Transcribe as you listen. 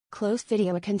close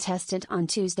video. A contestant on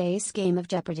Tuesday's game of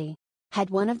Jeopardy!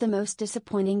 Had one of the most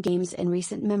disappointing games in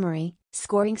recent memory,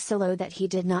 scoring so low that he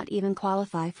did not even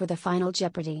qualify for the final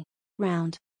Jeopardy!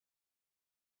 Round.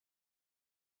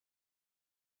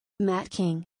 Matt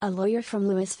King, a lawyer from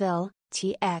Lewisville,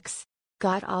 TX,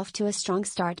 got off to a strong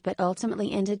start but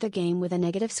ultimately ended the game with a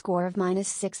negative score of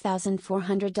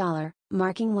 -$6,400,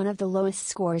 marking one of the lowest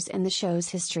scores in the show's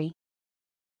history.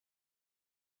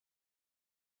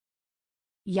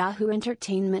 Yahoo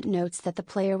Entertainment notes that the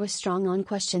player was strong on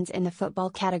questions in the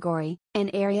football category, an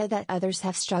area that others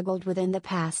have struggled with in the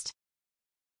past.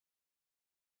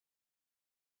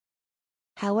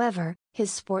 However,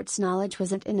 his sports knowledge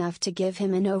wasn't enough to give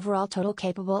him an overall total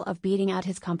capable of beating out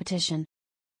his competition.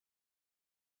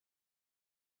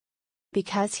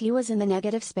 Because he was in the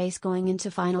negative space going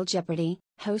into Final Jeopardy!,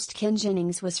 host Ken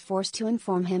Jennings was forced to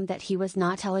inform him that he was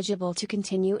not eligible to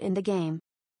continue in the game.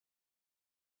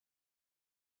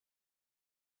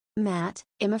 "Matt,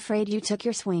 I'm afraid you took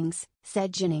your swings,"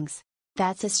 said Jennings.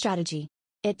 "That's a strategy.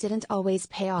 It didn't always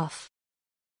pay off.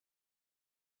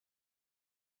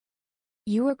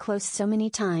 You were close so many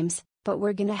times, but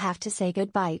we're gonna have to say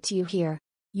goodbye to you here.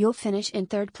 You'll finish in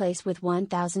third place with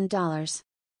 $1,000.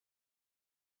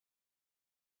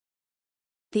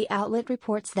 The outlet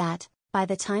reports that, by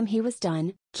the time he was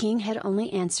done, King had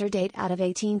only answered 8 out of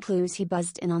 18 clues he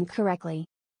buzzed in on correctly.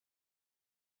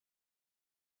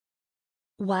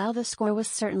 While the score was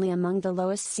certainly among the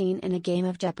lowest seen in a game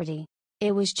of Jeopardy!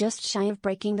 It was just shy of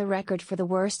breaking the record for the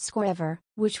worst score ever,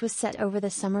 which was set over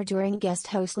the summer during guest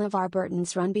host LeVar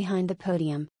Burton's run behind the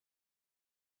podium.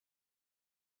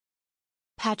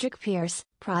 Patrick Pearce,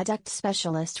 product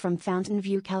specialist from Fountain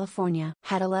View, California,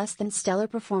 had a less than stellar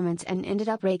performance and ended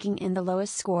up raking in the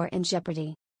lowest score in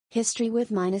Jeopardy! History with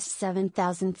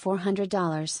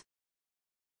 -$7,400.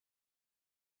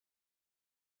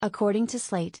 According to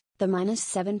Slate, the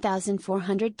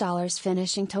 -$7,400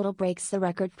 finishing total breaks the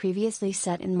record previously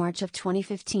set in March of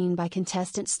 2015 by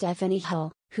contestant Stephanie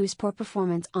Hull, whose poor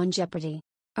performance on Jeopardy!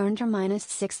 Earned her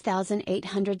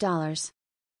 -$6,800.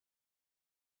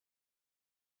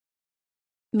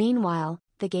 Meanwhile,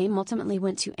 the game ultimately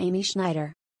went to Amy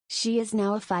Schneider. She is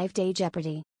now a 5-day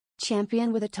Jeopardy!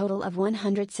 Champion with a total of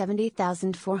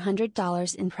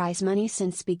 $170,400 in prize money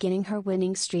since beginning her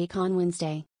winning streak on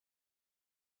Wednesday.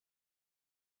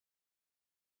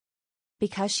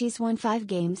 Because she's won 5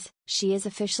 games, she is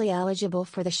officially eligible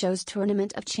for the show's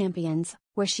Tournament of Champions,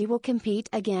 where she will compete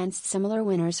against similar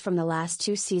winners from the last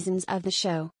 2 seasons of the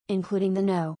show, including the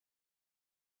No.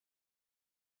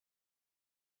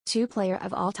 2 player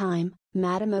of all time,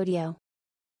 Matt Amodio.